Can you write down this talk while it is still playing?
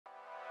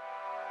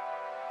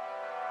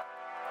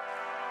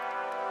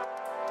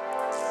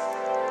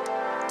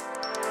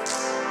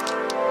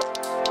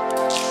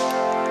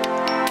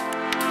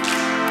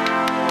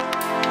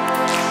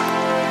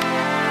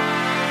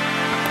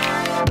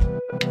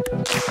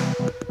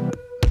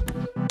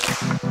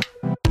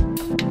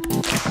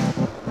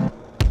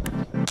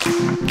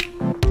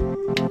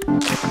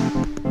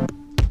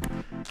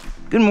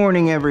Good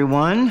morning,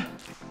 everyone.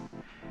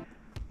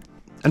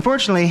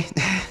 Unfortunately,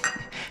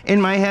 in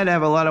my head, I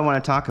have a lot I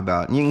want to talk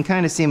about, and you can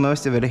kind of see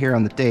most of it here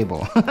on the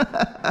table.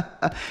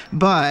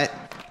 But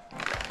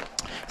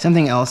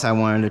something else I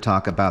wanted to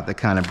talk about that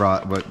kind of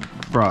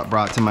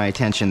brought to my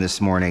attention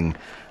this morning.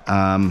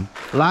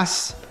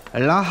 Lajas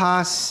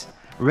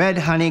Red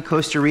Honey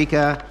Costa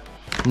Rica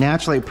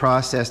naturally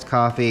processed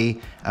coffee,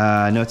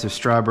 notes of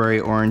strawberry,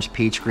 orange,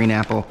 peach, green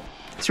apple.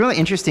 It's really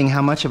interesting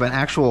how much of an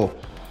actual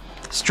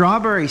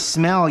strawberry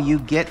smell you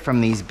get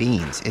from these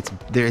beans.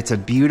 It's a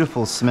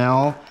beautiful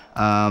smell.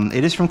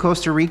 It is from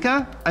Costa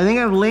Rica. I think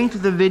I've linked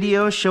the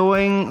video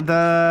showing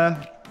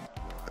the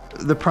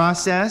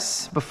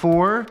process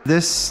before.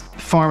 This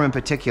farm in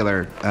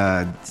particular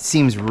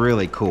seems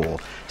really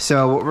cool.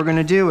 So what we're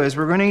gonna do is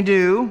we're gonna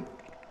do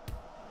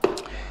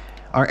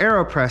our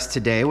Aeropress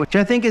today, which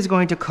I think is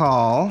going to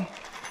call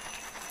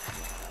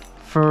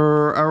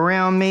for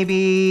around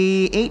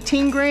maybe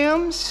 18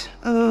 grams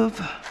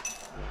of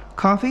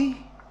coffee.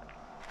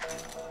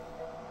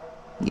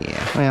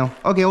 Yeah, well,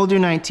 okay, we'll do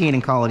 19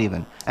 and call it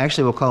even.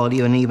 Actually, we'll call it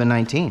even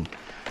 19.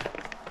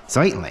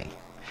 Certainly.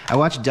 I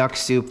watched Duck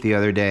Soup the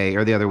other day,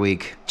 or the other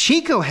week.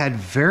 Chico had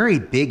very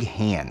big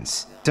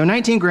hands. So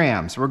 19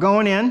 grams, we're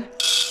going in.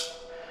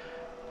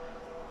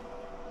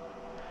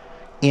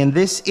 And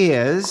this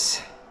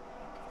is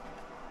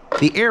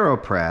the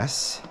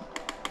Aeropress.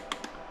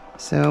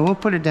 So we'll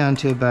put it down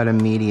to about a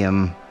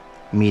medium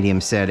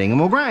setting, and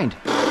we'll grind.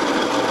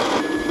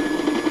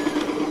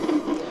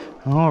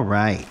 All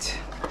right.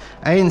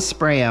 I didn't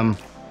spray them.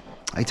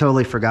 I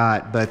totally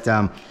forgot, but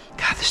God,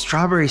 the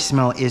strawberry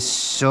smell is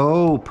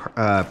so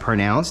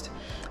pronounced.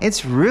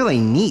 It's really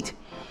neat.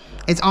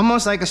 It's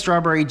almost like a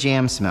strawberry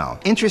jam smell.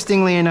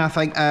 Interestingly enough,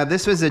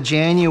 this was a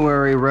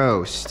January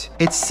roast.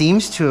 It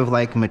seems to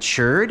have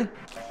matured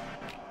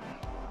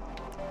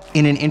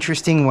in an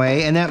interesting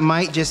way, and that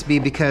might just be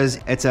because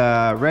it's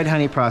a red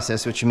honey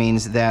process, which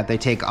means that they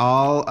take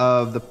all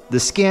of the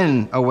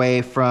skin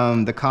away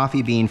from the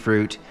coffee bean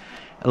fruit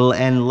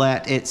and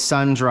let it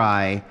sun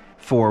dry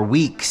for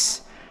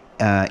weeks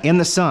in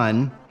the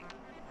sun,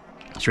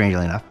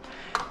 strangely enough,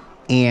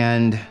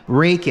 and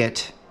rake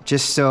it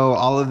just so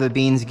all of the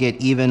beans get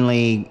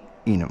evenly,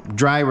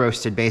 dry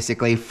roasted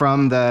basically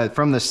from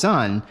the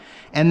sun,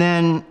 and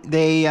then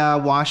they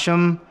wash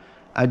them,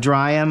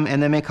 dry them,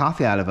 and then make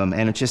coffee out of them,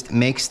 and it just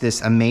makes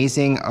this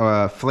amazing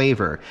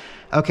flavor.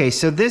 Okay,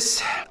 so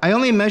I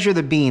only measure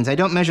the beans. I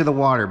don't measure the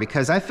water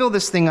because I fill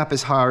this thing up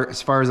as far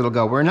as it'll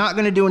go. We're not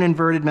gonna do an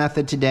inverted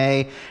method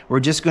today.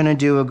 We're just gonna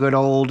do a good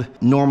old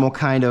normal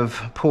kind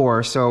of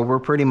pour, so we're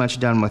pretty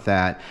much done with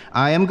that.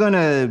 I am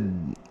gonna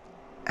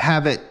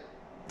have it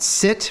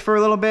sit for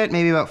a little bit,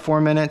 maybe about 4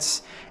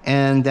 minutes,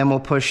 and then we'll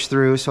push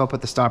through. So I'll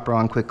put the stopper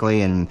on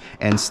quickly and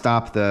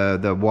stop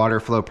the water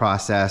flow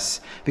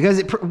process because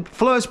it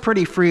flows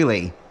pretty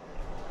freely.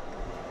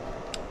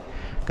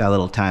 Got a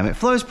little time. It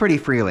flows pretty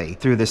freely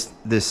through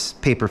this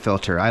paper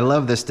filter. I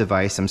love this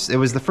device. It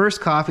was the first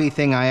coffee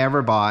thing I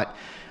ever bought.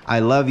 I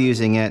love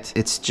using it.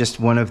 It's just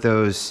one of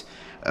those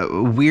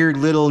weird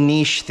little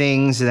niche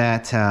things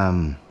that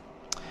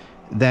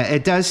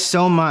it does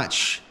so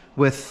much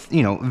with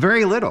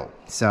very little.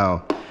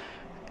 So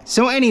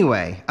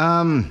anyway,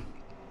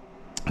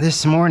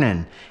 this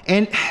morning,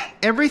 and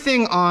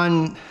everything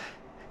on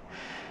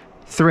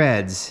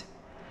Threads,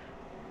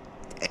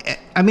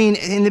 I mean,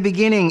 in the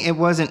beginning, it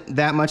wasn't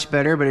that much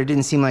better, but it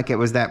didn't seem like it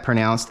was that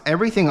pronounced.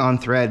 Everything on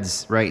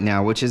Threads right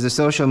now, which is a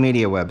social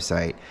media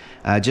website,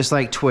 just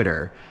like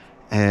Twitter,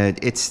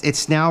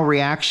 it's now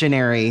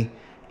reactionary,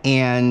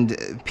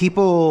 and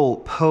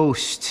people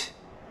post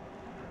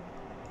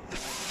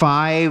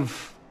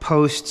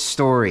 5-post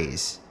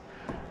stories.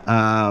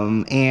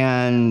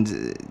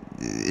 And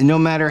no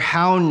matter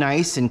how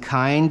nice and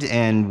kind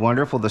and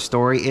wonderful the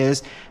story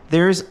is,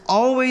 there's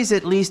always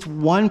at least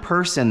one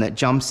person that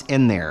jumps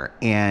in there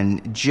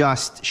and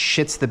just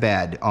shits the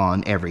bed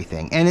on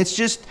everything. And it's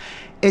just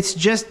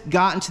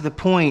gotten to the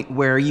point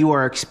where you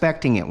are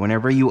expecting it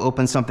whenever you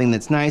open something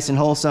that's nice and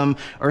wholesome,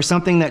 or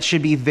something that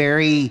should be a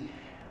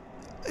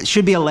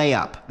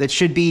layup, that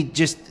should be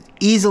just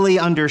easily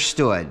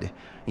understood,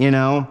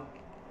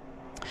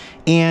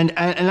 And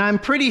I'm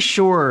pretty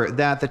sure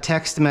that the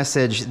text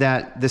message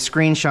that the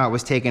screenshot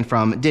was taken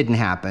from didn't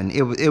happen.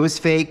 It was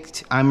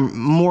faked. I'm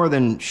more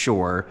than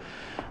sure.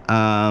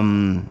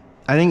 I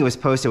think it was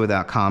posted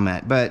without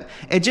comment. But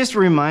it just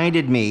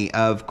reminded me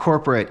of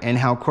corporate and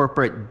how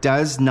corporate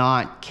does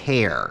not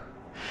care.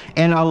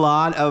 And a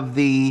lot of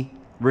the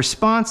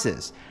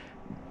responses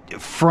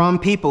from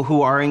people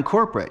who are in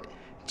corporate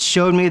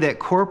showed me that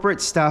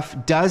corporate stuff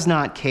does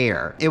not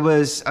care. It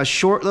was a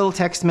short little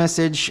text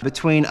message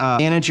between a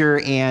manager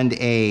and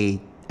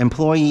a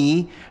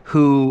employee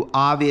who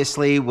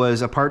obviously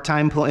was a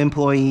part-time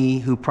employee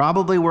who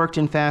probably worked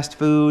in fast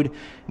food.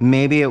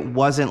 Maybe it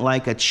wasn't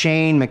like a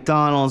chain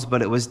McDonald's,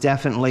 but it was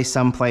definitely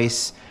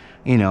someplace,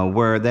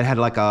 where that had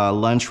like a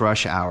lunch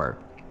rush hour.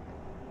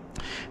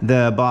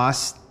 The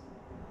boss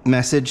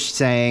message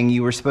saying,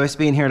 you were supposed to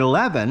be in here at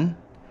 11,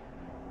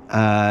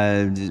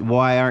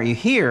 why aren't you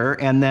here?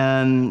 And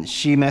then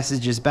she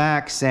messages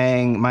back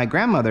saying, my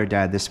grandmother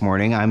died this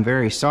morning. I'm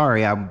very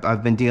sorry.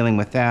 I've been dealing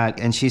with that.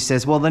 And she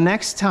says, well, the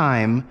next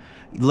time,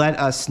 let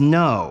us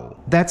know.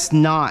 That's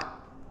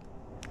not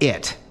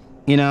it,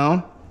 you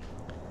know?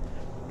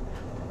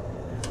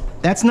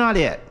 That's not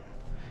it.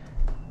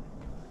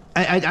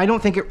 I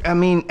don't think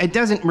it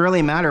doesn't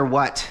really matter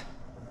what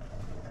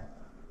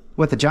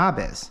the job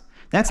is.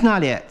 That's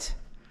not it.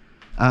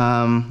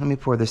 Let me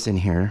pour this in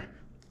here.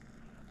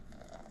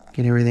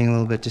 Get everything a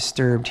little bit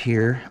disturbed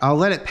here. I'll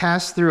let it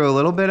pass through a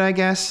little bit, I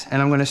guess,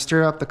 and I'm going to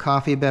stir up the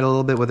coffee bed a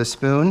little bit with a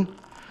spoon.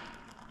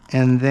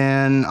 And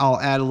then I'll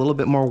add a little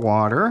bit more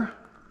water.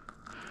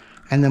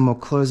 And then we'll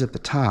close up the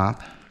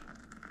top.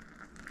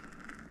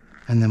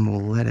 And then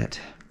we'll let it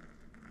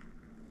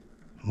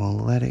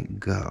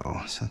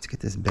go. So let's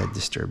get this bed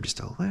disturbed just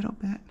a little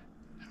bit.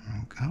 There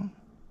we go.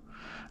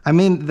 I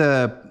mean,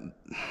 the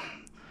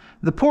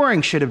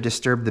pouring should have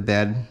disturbed the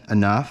bed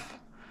enough,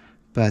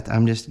 but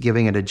I'm just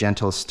giving it a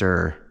gentle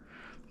stir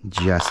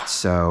just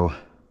so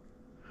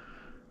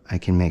I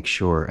can make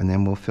sure. And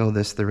then we'll fill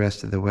this the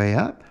rest of the way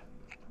up.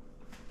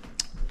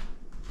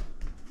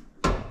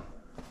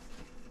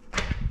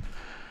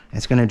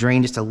 It's going to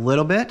drain just a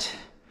little bit.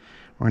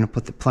 We're going to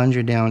put the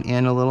plunger down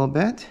in a little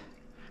bit.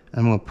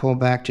 And we'll pull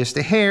back just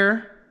a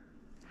hair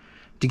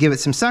to give it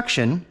some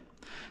suction.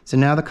 So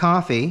now the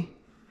coffee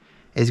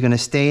is going to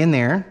stay in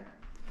there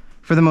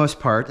for the most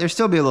part. There'll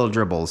still be a little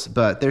dribbles,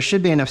 but there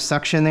should be enough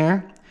suction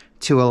there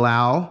to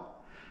allow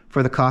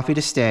for the coffee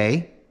to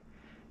stay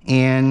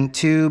and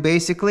to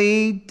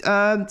basically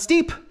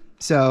steep.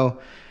 So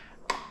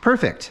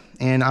perfect.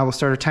 And I will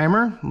start a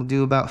timer. We'll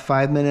do about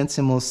 5 minutes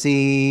and we'll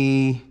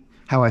see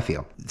how I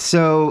feel.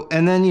 So,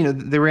 and then, you know,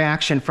 the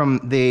reaction from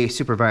the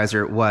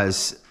supervisor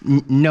was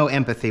no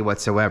empathy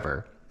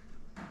whatsoever.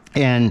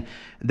 And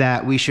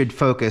that we should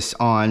focus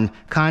on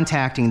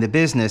contacting the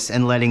business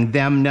and letting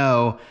them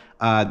know,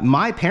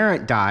 my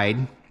parent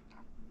died,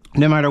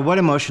 no matter what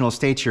emotional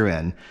state you're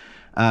in.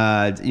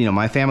 You know,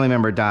 my family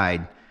member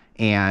died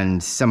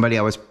and somebody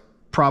I was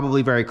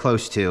probably very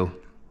close to.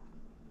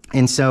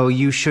 And so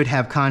you should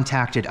have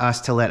contacted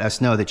us to let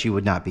us know that you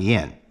would not be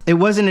in. It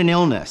wasn't an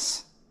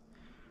illness.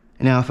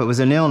 Now, if it was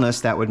an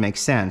illness, that would make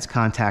sense.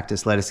 Contact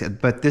us, let us.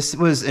 But this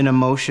was an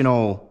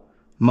emotional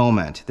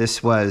moment.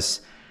 This was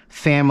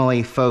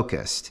family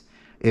focused.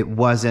 It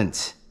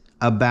wasn't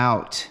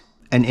about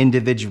an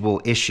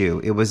individual issue.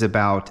 It was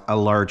about a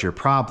larger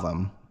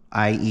problem,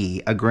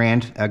 i.e., a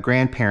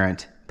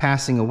grandparent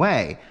passing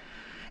away.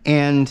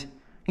 And,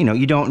 you know,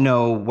 you don't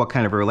know what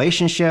kind of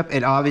relationship.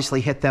 It obviously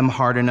hit them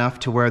hard enough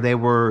to where they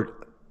were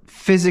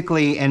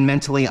physically and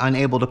mentally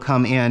unable to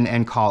come in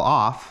and call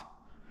off.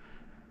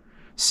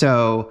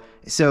 So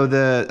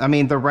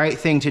the right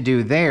thing to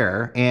do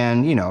there,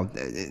 and, you know,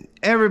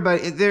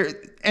 everybody there,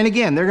 and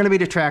again, they're going to be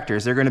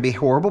detractors. They're going to be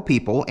horrible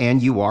people,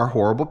 and you are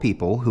horrible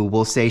people who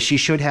will say she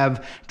should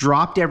have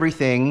dropped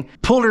everything,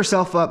 pulled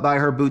herself up by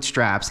her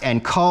bootstraps,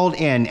 and called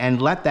in and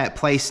let that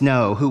place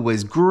know, who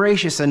was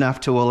gracious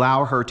enough to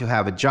allow her to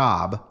have a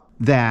job,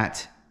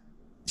 that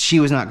she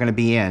was not going to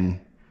be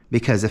in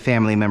because a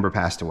family member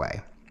passed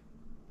away.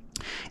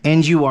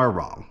 And you are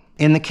wrong.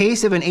 In the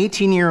case of an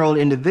 18-year-old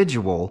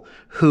individual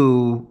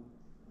who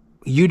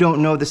you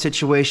don't know the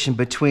situation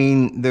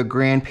between the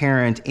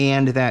grandparent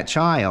and that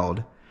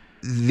child,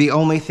 the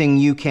only thing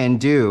you can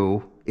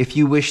do if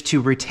you wish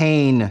to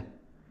retain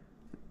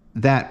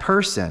that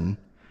person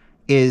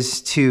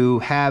is to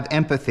have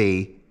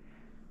empathy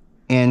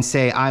and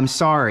say, I'm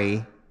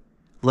sorry,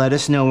 let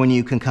us know when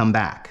you can come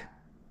back.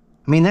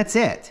 I mean, that's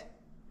it.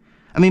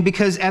 I mean,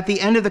 because at the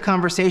end of the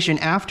conversation,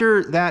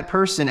 after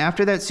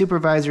that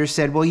supervisor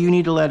said, well, you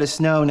need to let us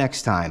know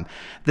next time,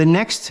 the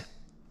next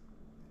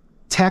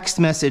text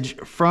message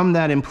from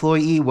that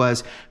employee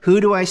was, who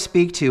do I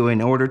speak to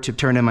in order to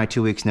turn in my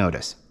 2 weeks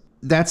notice?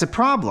 That's a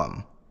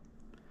problem.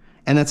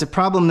 And that's a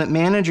problem that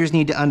managers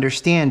need to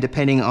understand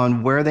depending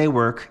on where they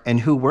work and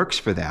who works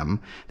for them.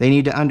 They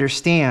need to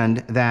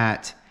understand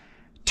that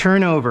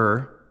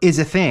turnover is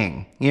a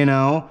thing, you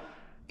know?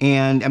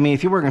 And I mean,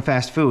 if you're working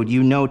fast food,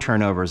 you know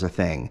turnover is a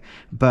thing.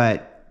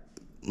 But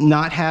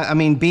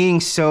being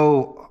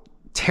so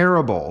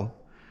terrible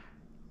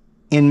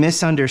in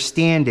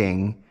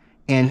misunderstanding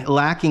and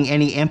lacking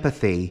any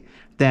empathy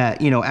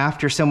that, you know,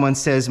 after someone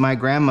says, my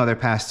grandmother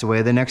passed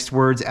away, the next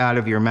words out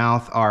of your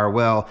mouth are,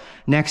 well,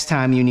 next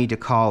time you need to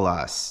call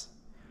us.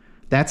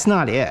 That's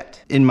not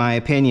it. In my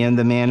opinion,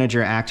 the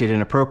manager acted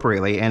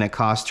inappropriately and it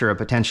cost her a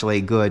potentially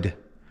good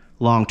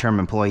long-term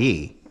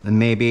employee. And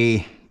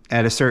maybe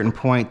at a certain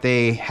point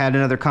they had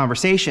another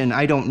conversation.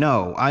 I don't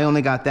know. I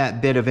only got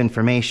that bit of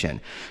information.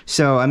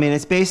 So, I mean,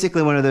 it's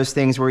basically one of those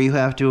things where you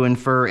have to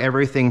infer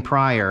everything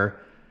prior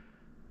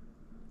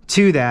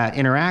to that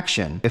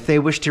interaction. If they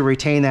wish to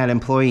retain that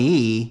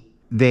employee,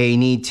 they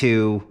need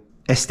to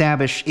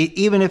establish,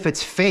 even if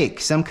it's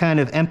fake, some kind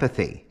of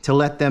empathy to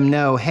let them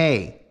know,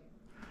 hey,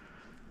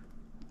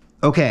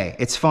 okay,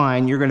 it's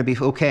fine. You're going to be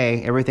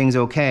okay. Everything's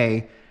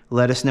okay.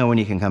 let us know when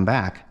you can come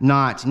back.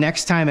 Not,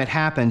 next time it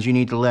happens, you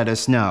need to let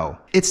us know.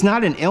 It's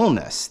not an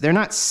illness. They're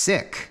not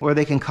sick, where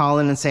they can call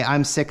in and say,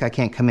 I'm sick, I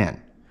can't come in.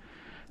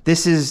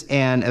 This is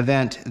an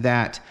event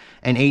that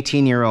an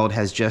 18-year-old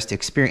has just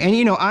experienced. And,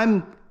 you know,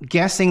 I'm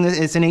guessing that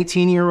it's an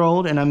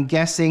 18-year-old, and I'm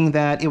guessing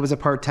that it was a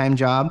part-time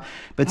job.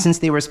 But since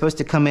they were supposed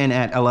to come in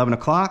at 11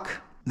 o'clock,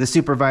 the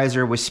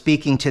supervisor was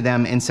speaking to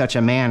them in such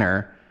a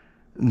manner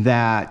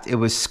that it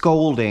was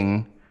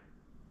scolding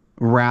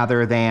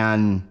rather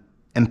than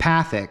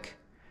empathic.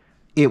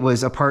 It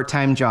was a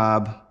part-time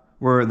job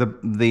where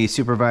the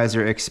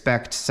supervisor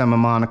expects some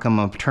modicum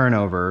of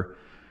turnover,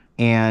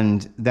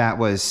 and that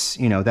was,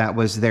 you know, that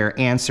was their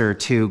answer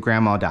to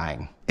grandma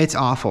dying. It's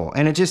awful.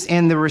 And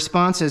the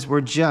responses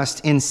were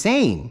just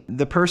insane.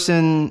 The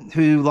person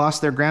who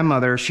lost their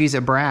grandmother, she's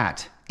a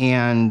brat,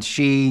 and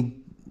she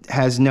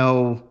has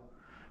no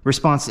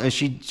response.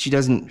 She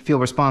doesn't feel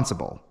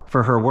responsible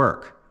for her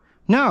work.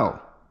 No,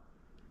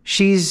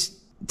 she's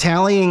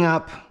tallying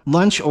up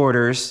lunch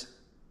orders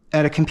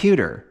at a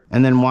computer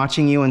and then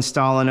watching you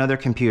install another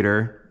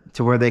computer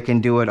to where they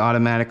can do it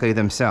automatically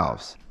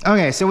themselves.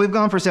 Okay, so we've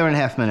gone for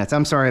 7.5 minutes.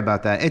 I'm sorry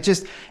about that.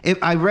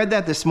 I read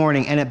that this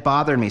morning and it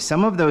bothered me.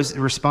 Some of those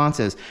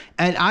responses,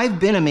 and I've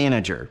been a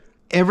manager.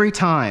 Every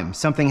time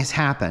something has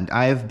happened,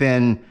 I've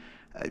been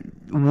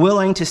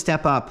willing to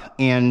step up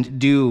and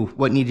do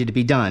what needed to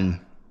be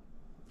done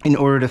in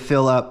order to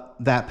fill up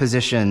that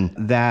position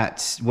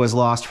that was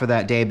lost for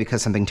that day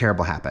because something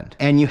terrible happened.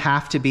 And you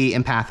have to be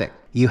empathic.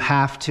 You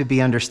have to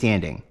be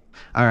understanding.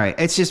 All right,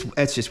 it's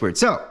just weird.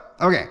 So,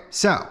 okay,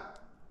 so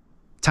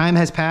time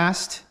has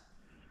passed.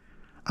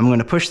 I'm going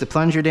to push the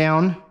plunger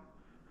down.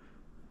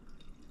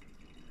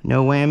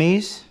 No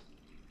whammies.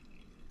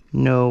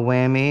 No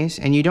whammies.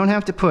 And you don't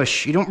have to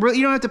push. You don't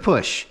have to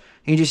push.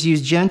 You just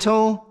use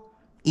gentle,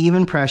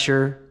 even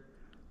pressure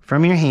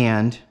from your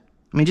hand.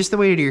 I mean, just the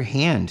weight of your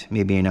hand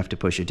may be enough to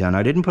push it down.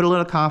 I didn't put a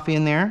little coffee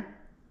in there.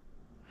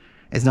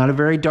 It's not a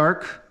very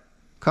dark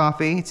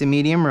coffee. It's a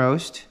medium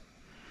roast.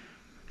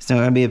 It's not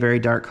going to be a very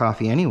dark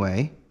coffee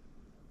anyway.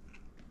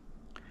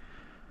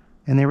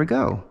 And there we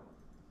go.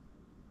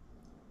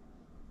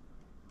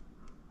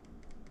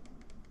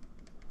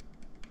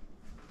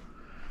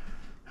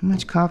 How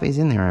much coffee is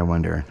in there, I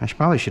wonder? I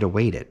probably should have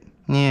weighed it.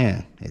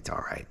 Yeah, it's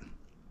all right.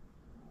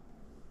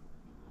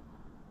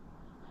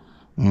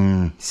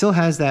 Still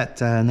has that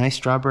nice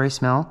strawberry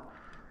smell.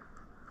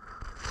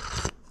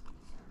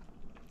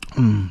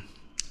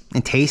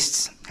 It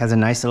has a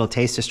nice little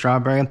taste of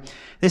strawberry.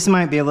 This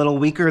might be a little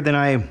weaker than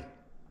I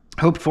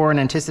hoped for and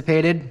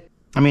anticipated.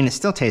 I mean, it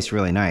still tastes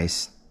really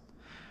nice.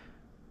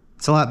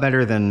 It's a lot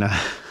better than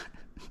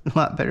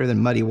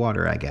muddy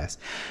water, I guess.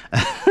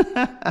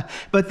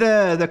 But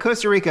the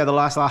Costa Rica, the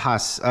Las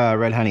Lajas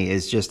red honey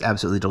is just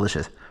absolutely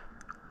delicious.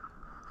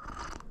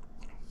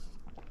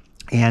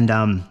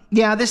 And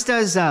yeah, this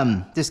does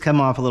just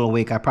come off a little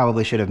weak. I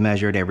probably should have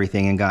measured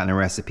everything and gotten a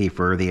recipe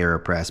for the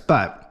Aeropress.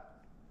 But,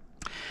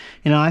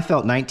 you know, I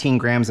felt 19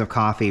 grams of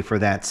coffee for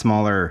that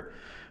smaller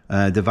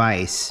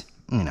device.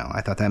 You know, I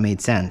thought that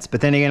made sense.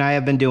 But then again, I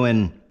have been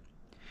doing,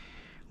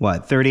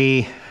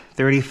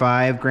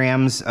 35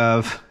 grams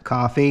of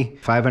coffee,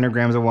 500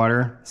 grams of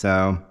water.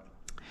 So,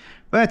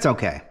 but that's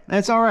okay.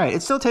 That's all right.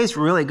 It still tastes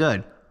really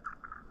good.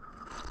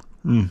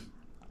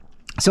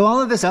 So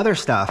all of this other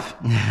stuff,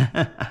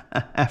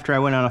 after I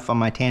went off on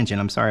my tangent,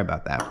 I'm sorry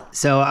about that.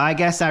 So I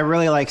guess I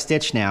really like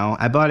Stitch now.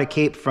 I bought a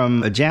cape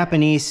from a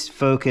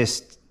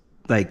Japanese-focused,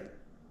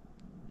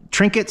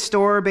 trinket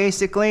store,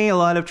 basically. A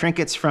lot of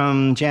trinkets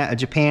from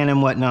Japan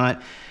and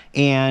whatnot.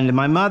 And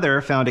my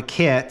mother found a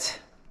kit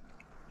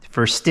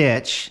for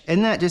Stitch.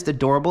 Isn't that just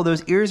adorable?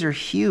 Those ears are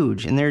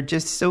huge, and they're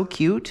just so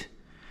cute.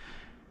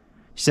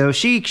 So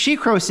she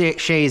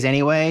crochets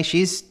anyway.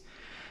 She's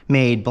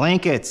made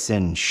blankets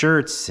and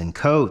shirts and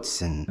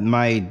coats, and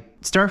my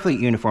Starfleet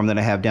uniform that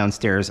I have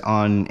downstairs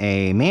on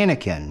a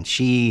mannequin,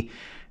 she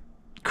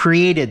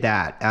created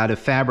that out of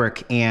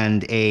fabric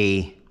and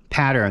a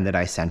pattern that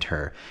I sent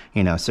her.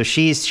 You know, so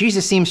she's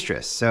a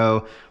seamstress.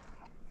 So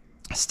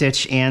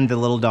Stitch and the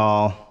little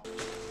doll.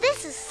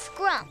 This is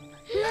Scrump.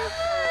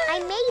 I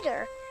made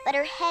her, but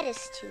her head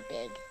is too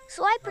big.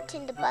 So I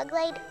pretend a bug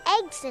laid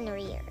eggs in her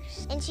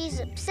ears. And she's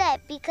upset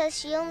because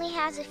she only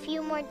has a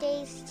few more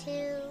days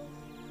to...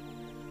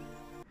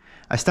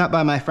 I stopped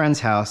by my friend's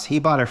house. He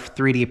bought a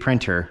 3D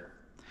printer.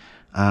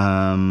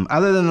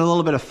 Other than a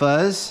little bit of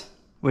fuzz,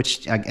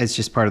 which is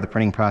just part of the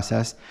printing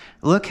process,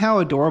 look how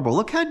adorable.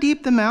 Look how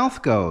deep the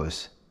mouth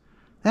goes.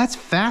 That's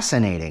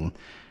fascinating.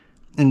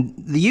 And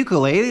the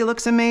ukulele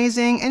looks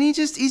amazing, and he's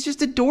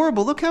just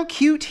adorable. Look how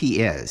cute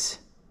he is.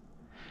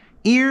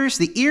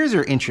 The ears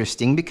are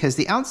interesting because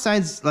the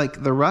outside's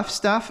like the rough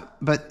stuff,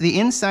 but the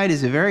inside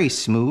is very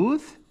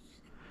smooth.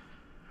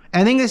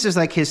 I think this is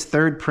like his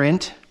third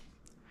print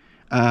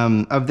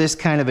of this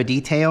kind of a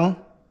detail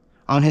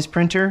on his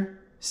printer.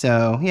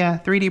 So yeah,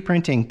 3D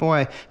printing.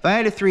 Boy, if I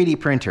had a 3D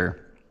printer,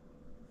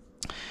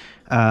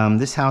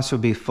 this house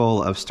would be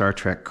full of Star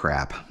Trek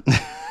crap.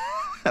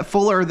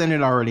 Fuller than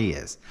it already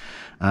is.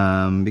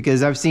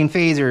 because I've seen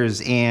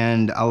phasers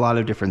and a lot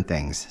of different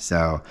things.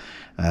 So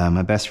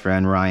my best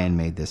friend Ryan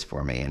made this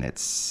for me, and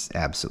it's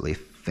absolutely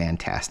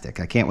fantastic.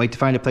 I can't wait to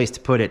find a place to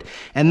put it.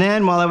 And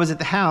then while I was at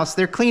the house,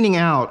 they're cleaning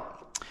out.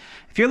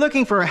 If you're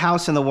looking for a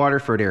house in the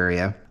Waterford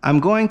area, I'm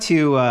going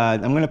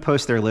to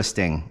post their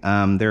listing.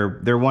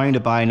 They're wanting to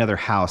buy another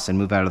house and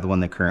move out of the one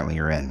they currently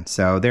are in.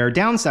 So they're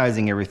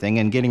downsizing everything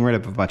and getting rid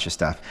of a bunch of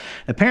stuff.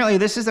 Apparently,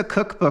 this is a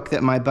cookbook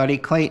that my buddy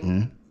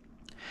Clayton,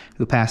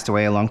 who passed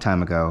away a long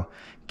time ago,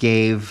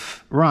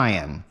 gave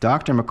Ryan.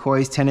 Dr.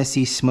 McCoy's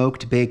Tennessee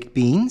Smoked Baked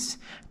Beans,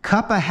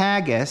 cup of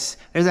haggis.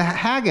 There's a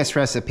haggis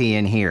recipe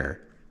in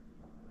here.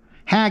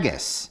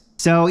 Haggis.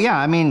 So yeah,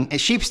 I mean,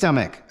 sheep's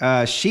stomach,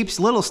 sheep's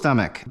little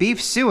stomach,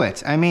 beef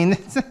suet. I mean,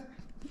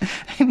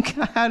 they've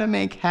got how to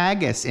make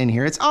haggis in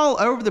here. It's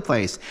all over the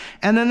place.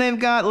 And then they've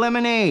got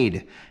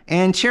lemonade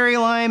and cherry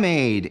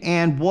limeade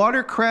and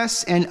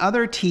watercress and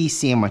other tea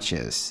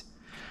sandwiches.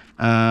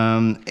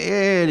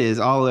 It is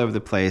all over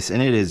the place,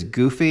 and it is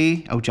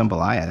goofy. Oh,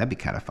 jambalaya, that'd be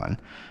kind of fun.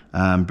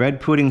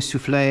 Bread pudding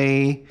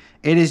souffle.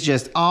 It is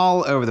just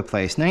all over the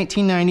place.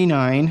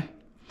 $19.99.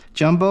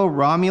 Jumbo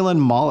Romulan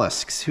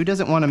mollusks. Who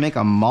doesn't want to make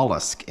a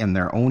mollusk in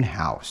their own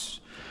house?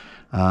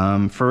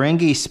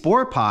 Ferengi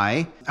spore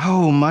pie.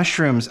 Oh,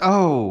 mushrooms.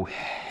 Oh,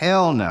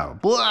 hell no.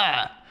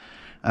 Blah.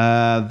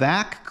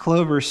 Vac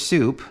clover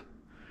soup.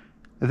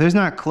 If there's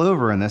not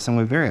clover in this,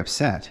 I'm very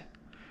upset.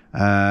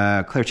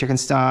 Clear chicken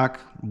stock,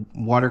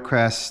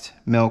 watercress,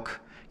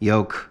 milk,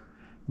 yolk,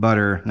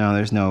 butter. No,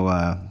 there's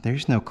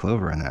no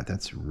clover in that.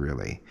 That's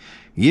really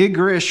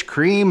Yigrish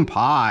cream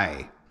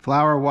pie.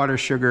 Flour, water,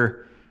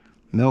 sugar,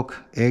 milk,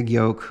 egg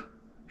yolk,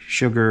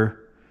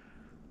 sugar,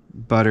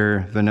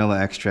 butter,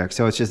 vanilla extract.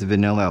 So it's just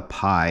vanilla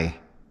pie.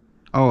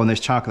 Oh, and there's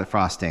chocolate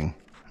frosting.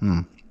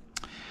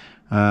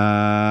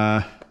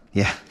 Yeah.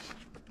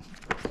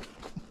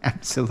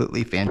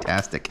 Absolutely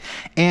fantastic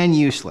and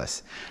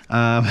useless.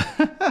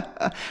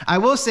 I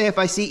will say, if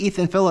I see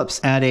Ethan Phillips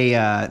at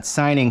a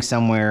signing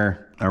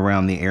somewhere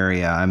around the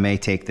area, I may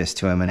take this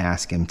to him and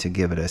ask him to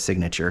give it a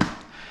signature.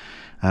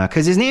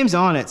 Because his name's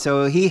on it,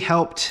 so he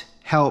helped.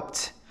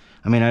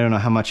 I mean, I don't know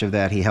how much of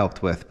that he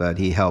helped with, but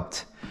he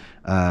helped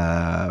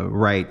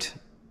write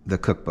the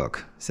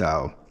cookbook.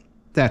 So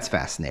that's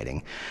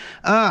fascinating.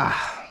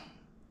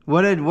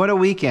 What a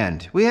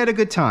weekend. We had a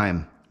good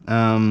time.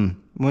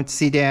 Went to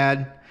see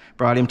Dad.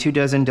 Brought him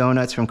 24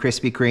 donuts from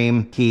Krispy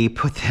Kreme. He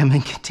put them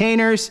in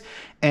containers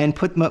and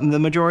put the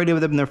majority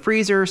of them in the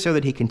freezer so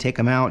that he can take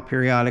them out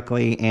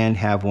periodically and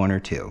have one or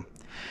two.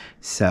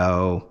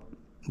 So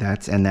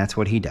that's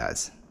what he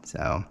does.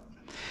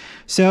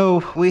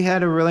 So we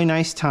had a really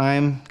nice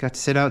time. Got to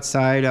sit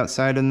outside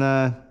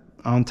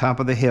on top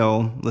of the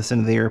hill, listen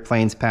to the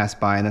airplanes pass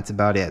by, and that's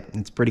about it.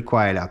 It's pretty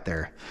quiet out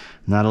there.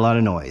 Not a lot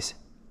of noise.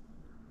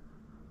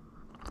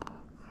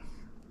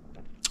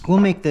 We'll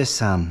make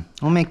this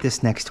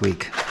next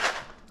week,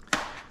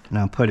 and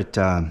I'll put it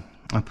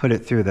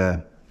through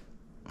the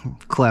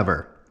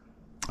Clever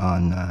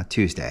on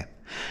Tuesday.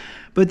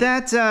 But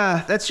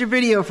that's your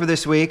video for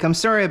this week. I'm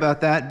sorry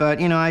about that,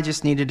 but I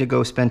just needed to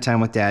go spend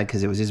time with Dad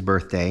because it was his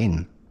birthday,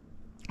 and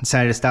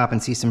decided to stop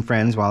and see some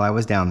friends while I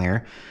was down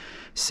there.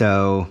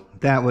 So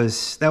that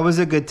was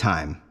a good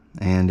time,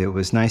 and it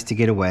was nice to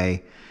get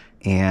away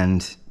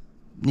and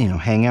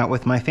hang out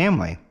with my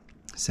family.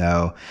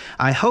 So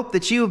I hope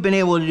that you have been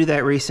able to do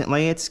that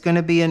recently. It's going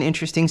to be an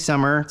interesting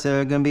summer. It's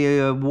going to be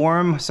a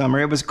warm summer.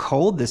 It was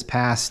cold this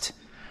past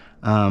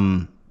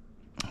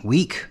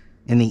week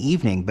in the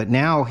evening, but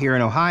now here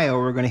in Ohio,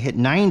 we're going to hit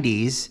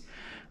 90s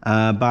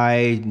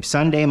by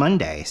Sunday,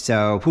 Monday.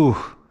 So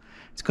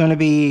it's going to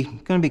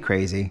be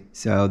crazy.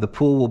 So the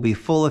pool will be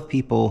full of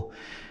people,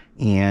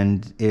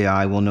 and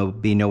I will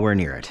be nowhere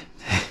near it.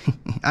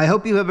 I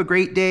hope you have a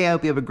great day. I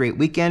hope you have a great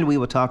weekend. We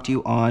will talk to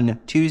you on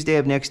Tuesday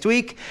of next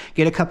week.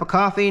 Get a cup of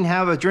coffee and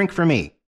have a drink for me.